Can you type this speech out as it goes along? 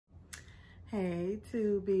Hey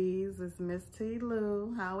Tubies, it's Miss T.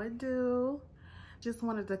 Lou. How it do? Just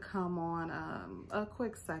wanted to come on a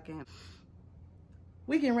quick second.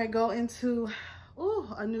 We getting ready to go into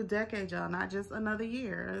a new decade, y'all. Not just another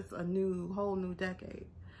year. It's a whole new decade.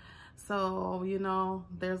 So, you know,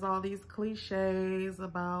 there's all these cliches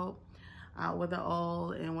about out with the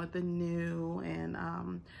old and with the new,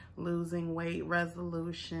 and losing weight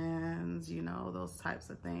resolutions, you know, those types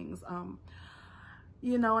of things.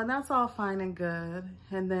 You know, and that's all fine and good.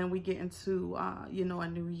 And then we get into, you know, a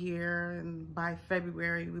new year, and by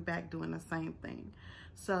February, we're back doing the same thing.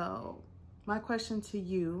 So my question to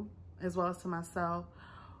you, as well as to myself,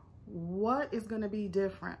 what is going to be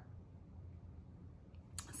different?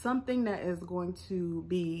 Something that is going to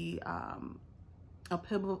be a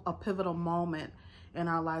pivotal moment in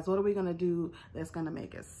our lives. What are we going to do that's going to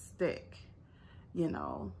make us stick? You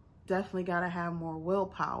know, definitely got to have more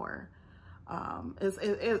willpower.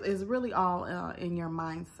 It's really all in your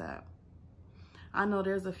mindset. I know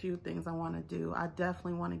there's a few things I want to do. I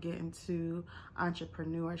definitely want to get into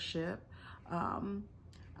entrepreneurship.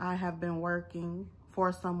 I have been working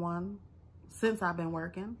for someone since I've been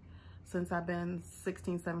working. Since I've been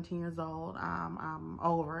 16, 17 years old. I'm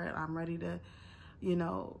over it. I'm ready to, you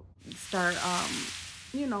know, start,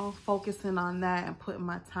 you know, focusing on that and putting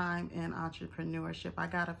my time in entrepreneurship. I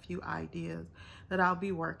got a few ideas that I'll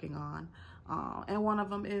be working on. And one of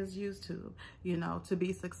them is YouTube. You know, to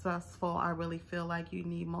be successful, I really feel like you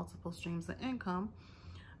need multiple streams of income.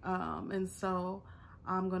 And so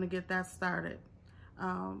I'm going to get that started.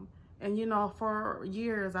 And you know, for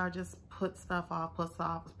years, I just put stuff off.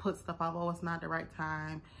 Oh, it's not the right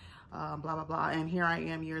time, blah, blah, blah. And here I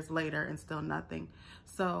am years later and still nothing.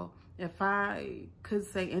 So if I could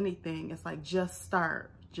say anything, it's like, just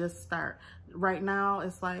start. Right now,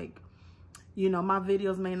 it's like, you know, my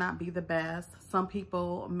videos may not be the best. Some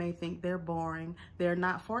people may think they're boring. They're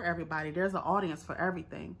not for everybody. There's an audience for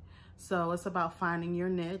everything. So it's about finding your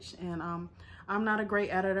niche. And I'm not a great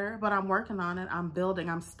editor, but I'm working on it. I'm building.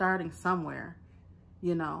 I'm starting somewhere,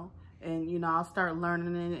 you know. And, you know, I'll start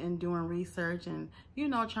learning and doing research and, you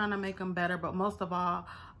know, trying to make them better. But most of all,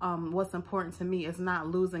 what's important to me is not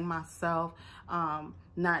losing myself,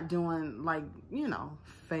 not doing, like, you know,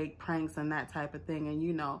 fake pranks and that type of thing. And,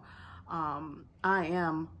 you know, I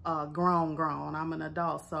am grown. I'm an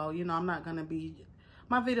adult. So, you know, I'm not going to be,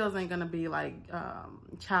 my videos ain't going to be like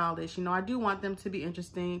childish. You know, I do want them to be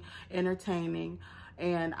interesting, entertaining.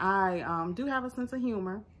 And I do have a sense of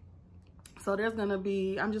humor. So there's going to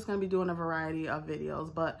be, I'm just going to be doing a variety of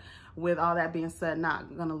videos. But with all that being said,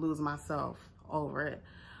 not going to lose myself over it.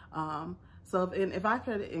 So if I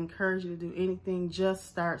could encourage you to do anything, just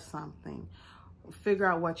start something. Figure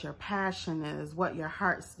out what your passion is, what your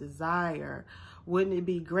heart's desire. Wouldn't it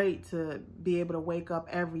be great to be able to wake up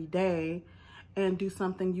every day and do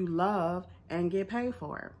something you love and get paid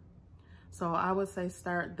for it? So I would say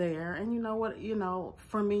start there. And you know what, you know,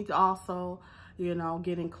 for me to also, you know,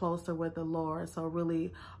 getting closer with the Lord. So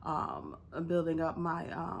really building up my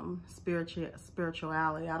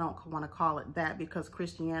spirituality. I don't want to call it that because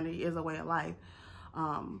Christianity is a way of life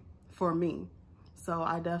for me. So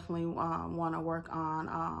I definitely want to work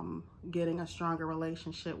on getting a stronger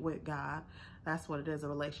relationship with God. That's what it is, a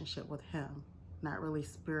relationship with Him, not really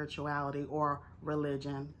spirituality or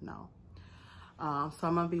religion, no. So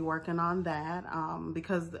I'm going to be working on that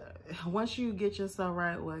because once you get yourself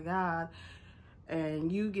right with God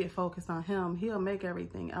and you get focused on Him, He'll make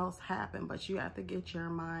everything else happen, but you have to get your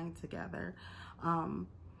mind together.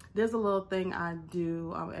 There's a little thing I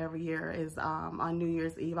do every year is on New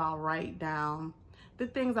Year's Eve, I'll write down the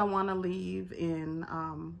things I want to leave in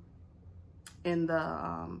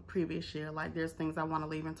the previous year. Like there's things I want to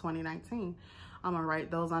leave in 2019. I'm going to write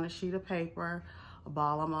those on a sheet of paper,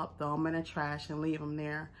 ball them up, throw them in the trash and leave them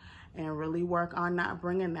there, and really work on not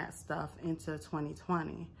bringing that stuff into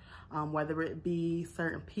 2020. Whether it be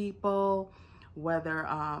certain people, whether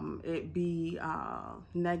it be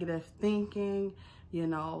negative thinking, you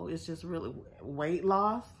know, it's just really weight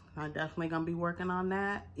loss. I'm definitely going to be working on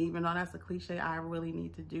that. Even though that's a cliche, I really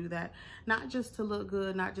need to do that. Not just to look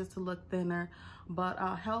good, not just to look thinner, but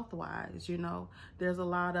health-wise, you know. There's a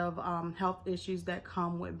lot of health issues that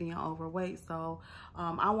come with being overweight. So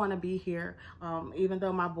I want to be here. Even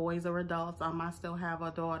though my boys are adults, I still have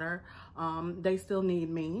a daughter. They still need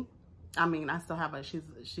me. I mean, I still have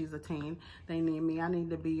she's a teen. They need me. I need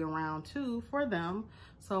to be around too for them.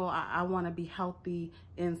 So I want to be healthy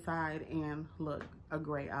inside and look a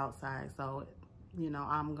great outside. So, you know,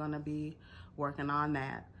 I'm going to be working on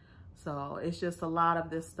that. So it's just a lot of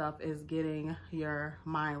this stuff is getting your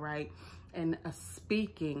mind right and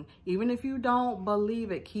speaking. Even if you don't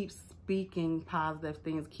believe it, keep speaking positive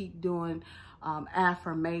things. Keep doing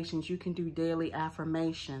affirmations. You can do daily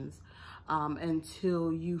affirmations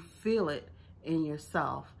until you feel it in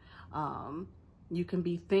yourself. You can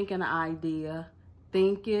be thinking an idea,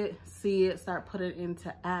 think it, see it, start putting it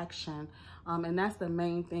into action. And that's the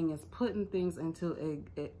main thing, is putting things into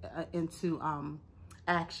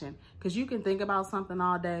action. Because you can think about something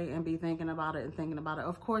all day and be thinking about it and thinking about it.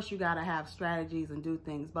 Of course, you got to have strategies and do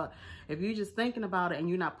things. But if you're just thinking about it and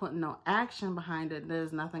you're not putting no action behind it,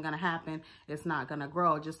 there's nothing going to happen. It's not going to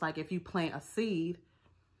grow. Just like if you plant a seed,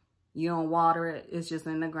 you don't water it, it's just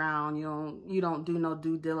in the ground. You don't do no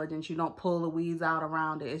due diligence. You don't pull the weeds out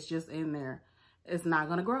around it. It's just in there. It's not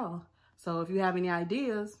going to grow. So if you have any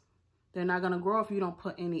ideas, they're not going to grow if you don't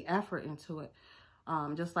put any effort into it.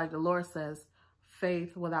 Just like the Lord says,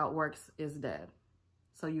 faith without works is dead.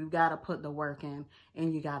 So you got to put the work in,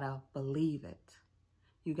 and you got to believe it.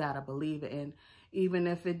 You got to believe it. And even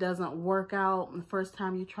if it doesn't work out the first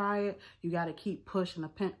time you try it, you got to keep pushing,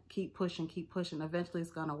 keep pushing. Eventually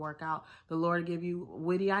it's going to work out. The Lord give you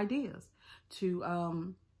witty ideas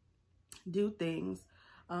to do things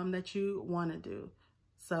that you want to do.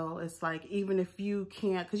 So it's like, even if you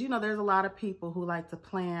can't, because, you know, there's a lot of people who like to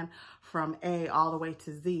plan from A all the way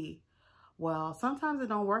to Z. Well, sometimes it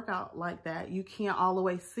don't work out like that. You can't all the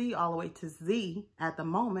way see all the way to Z at the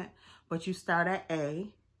moment, but you start at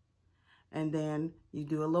A, and then you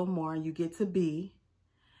do a little more, and you get to B.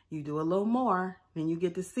 You do a little more, then you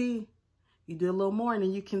get to C. You do a little more, and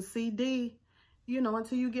then you can see D, you know,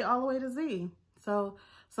 until you get all the way to Z. So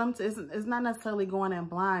it's not necessarily going in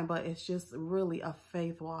blind, but it's just really a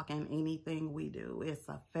faith walk in anything we do. It's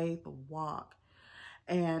a faith walk.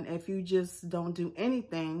 And if you just don't do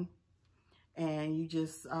anything, and you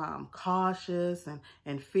just cautious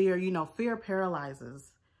and fear, you know, fear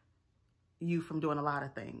paralyzes you from doing a lot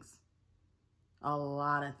of things. A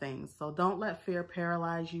lot of things. So don't let fear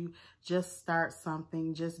paralyze you. Just start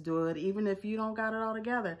something. Just do it. Even if you don't got it all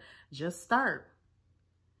together, just start.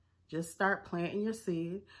 Just start planting your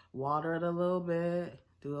seed, water it a little bit,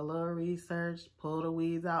 do a little research, pull the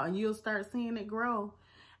weeds out, and you'll start seeing it grow.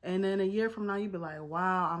 And then a year from now, you'll be like,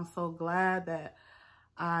 wow, I'm so glad that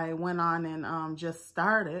I went on and just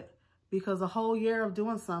started, because a whole year of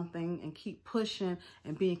doing something and keep pushing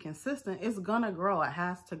and being consistent, it's going to grow. It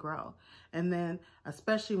has to grow. And then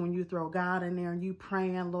especially when you throw God in there and you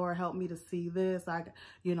praying, Lord, help me to see this.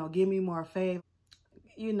 You know, give me more faith.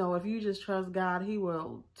 You know, if you just trust God, he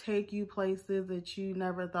will take you places that you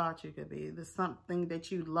never thought you could be. There's something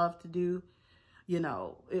that you'd love to do, you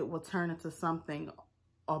know, it will turn into something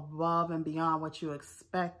above and beyond what you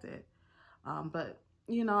expected. But,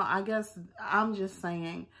 you know, I guess I'm just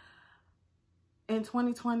saying, in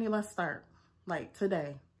 2020, let's start. Like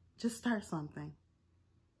today, just start something.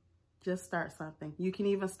 Just start something. You can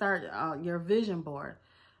even start your vision board,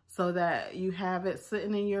 so that you have it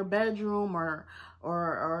sitting in your bedroom or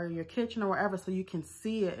your kitchen or wherever, so you can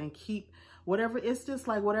see it and keep whatever. It's just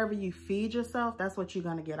like whatever you feed yourself, that's what you're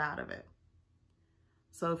going to get out of it.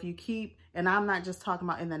 So if you keep, and I'm not just talking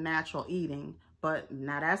about in the natural eating, but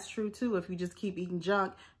now that's true too. If you just keep eating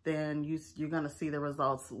junk, then you're going to see the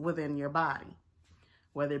results within your body,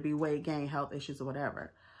 whether it be weight gain, health issues, or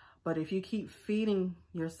whatever. But if you keep feeding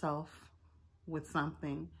yourself with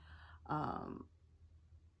something,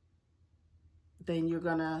 then you're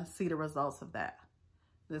going to see the results of that.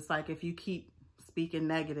 It's like if you keep speaking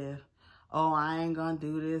negative, oh, I ain't going to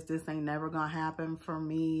do this. This ain't never going to happen for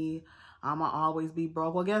me. I'm going to always be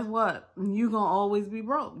broke. Well, guess what? You're going to always be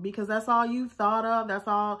broke, because that's all you've thought of. That's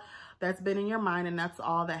all that's been in your mind, and that's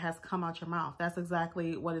all that has come out your mouth. That's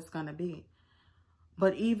exactly what it's going to be.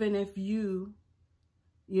 But even if you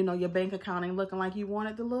know, your bank account ain't looking like you want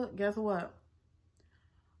it to look, guess what?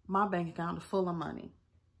 My bank account is full of money.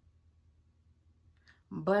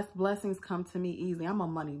 Blessings come to me easily. I'm a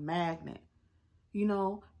money magnet, you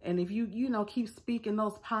know, and if you know, keep speaking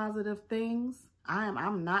those positive things,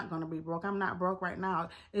 I'm not going to be broke. I'm not broke right now.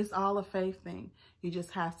 It's all a faith thing. You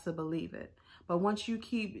just have to believe it. But once you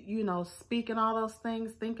keep, you know, speaking all those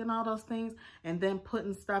things, thinking all those things, and then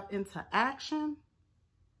putting stuff into action,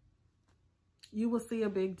 you will see a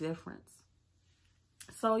big difference.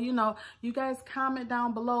 So, you know, you guys comment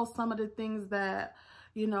down below some of the things that,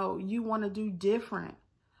 you know, you want to do different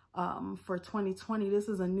for 2020. This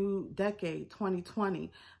is a new decade,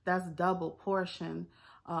 2020. That's double portion,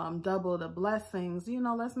 double the blessings. You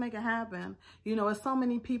know, let's make it happen. You know, there's so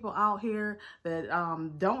many people out here that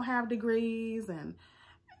don't have degrees and,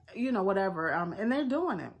 you know, whatever, and they're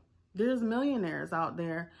doing it. There's millionaires out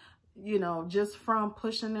there, you know, just from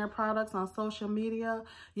pushing their products on social media.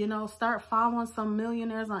 You know, start following some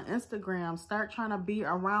millionaires on Instagram. Start trying to be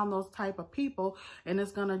around those type of people, and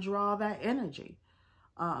it's going to draw that energy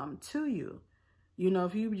to you. You know,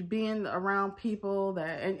 if you being around people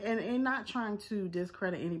that, and not trying to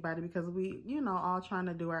discredit anybody, because we, you know, all trying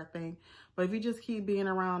to do our thing. But if you just keep being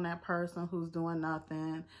around that person who's doing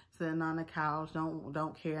nothing, sitting on the couch,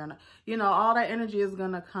 don't care, you know, all that energy is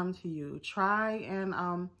going to come to you. Try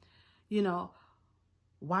and, you know,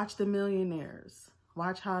 watch the millionaires.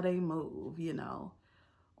 Watch how they move, you know,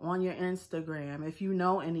 on your Instagram. If you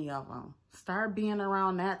know any of them, start being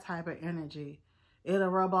around that type of energy. It'll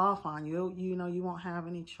rub off on you. You know, you won't have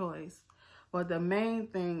any choice. But the main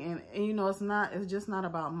thing, and you know, it's just not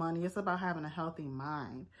about money. It's about having a healthy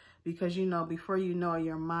mind. Because, you know, before you know it,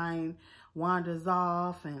 your mind wanders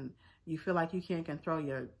off and you feel like you can't control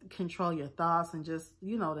your thoughts and just,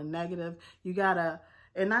 you know, the negative. You gotta,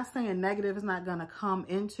 and not saying negative is not gonna come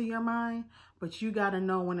into your mind, but you gotta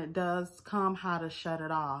know when it does come, how to shut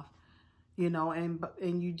it off. You know,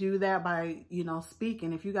 and you do that by, you know,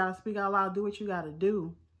 speaking. If you got to speak out loud, do what you got to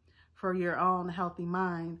do for your own healthy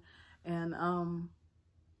mind. And,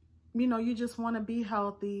 you know, you just want to be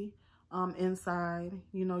healthy inside.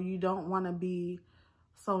 You know, you don't want to be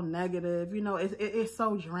so negative. You know, it's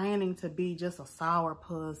so draining to be just a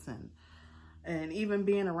sourpuss and even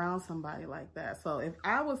being around somebody like that. So if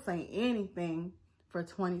I would say anything for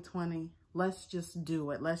 2020, let's just do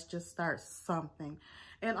it. Let's just start something.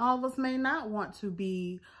 And all of us may not want to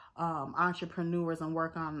be entrepreneurs and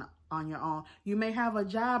work on your own. You may have a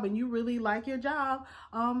job and you really like your job.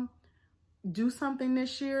 Do something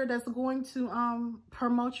this year that's going to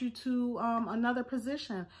promote you to another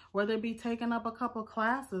position, whether it be taking up a couple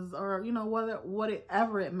classes or, you know,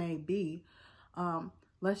 whatever it may be.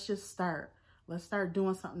 Let's just start. Let's start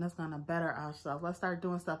doing something that's going to better ourselves. Let's start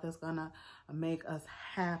doing stuff that's going to make us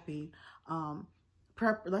happy.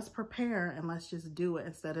 Let's prepare and let's just do it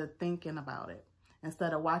instead of thinking about it.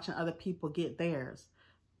 Instead of watching other people get theirs.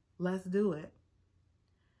 Let's do it.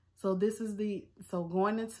 So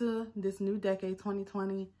going into this new decade,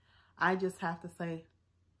 2020, I just have to say,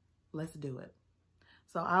 let's do it.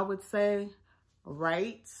 So I would say,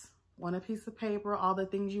 write on a piece of paper all the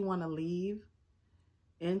things you want to leave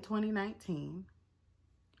in 2019.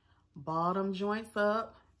 Ball them joints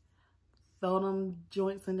up, throw them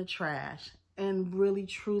joints in the trash, and really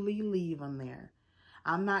truly leave them there.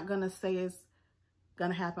 I'm not going to say it's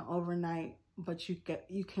going to happen overnight, but you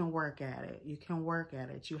can work at it. You can work at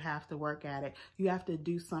it. You have to work at it. You have to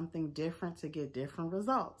do something different to get different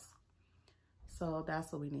results. So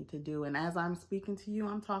that's what we need to do. And as I'm speaking to you,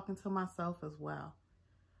 I'm talking to myself as well.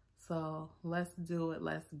 So let's do it.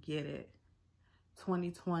 Let's get it.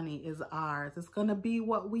 2020 is ours. It's going to be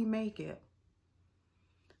what we make it.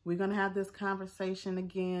 We're going to have this conversation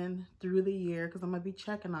again through the year because I'm going to be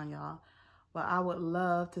checking on y'all. But I would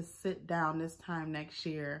love to sit down this time next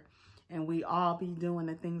year and we all be doing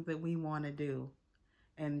the things that we want to do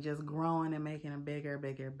and just growing and making it bigger,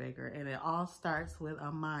 bigger, bigger. And it all starts with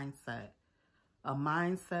a mindset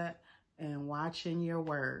and watching your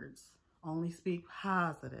words. Only speak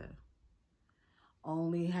positive.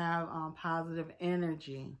 Only have positive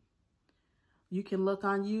energy. You can look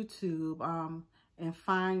on YouTube and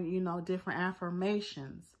find, you know, different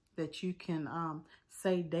affirmations that you can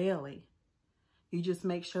say daily. You just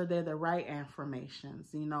make sure they're the right affirmations.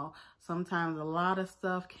 You know, sometimes a lot of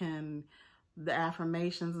stuff the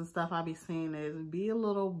affirmations and stuff I be seeing is be a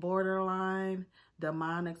little borderline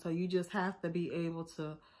demonic. So you just have to be able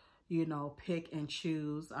to, you know, pick and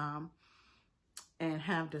choose and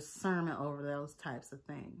have discernment over those types of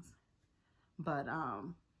things. But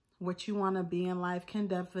what you want to be in life can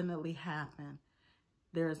definitely happen.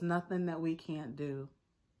 There's nothing that we can't do.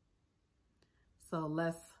 So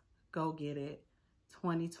let's go get it.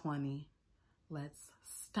 2020. Let's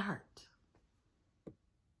start.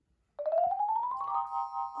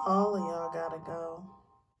 All of y'all gotta go.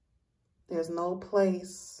 There's no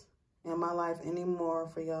place in my life anymore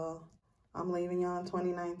for y'all. I'm leaving y'all in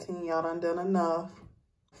 2019. Y'all done enough.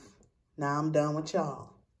 Now I'm done with y'all.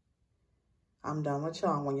 I'm done with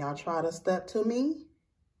y'all. When y'all try to step to me,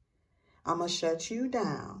 I'm going to shut you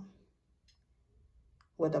down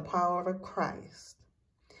with the power of Christ.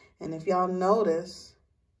 And if y'all notice,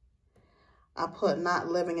 I put not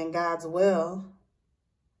living in God's will,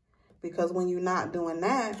 because when you're not doing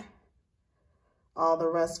that, all the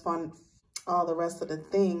rest of the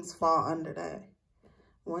things fall under that.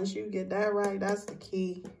 Once you get that right, that's the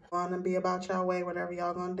key. Want to be about y'all way, whatever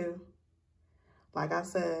y'all gonna do. Like I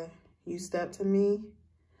said, you step to me,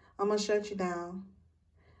 I'm gonna shut you down,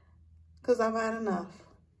 because I've had enough.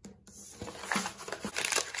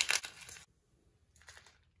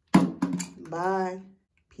 Bye.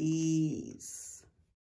 Peace.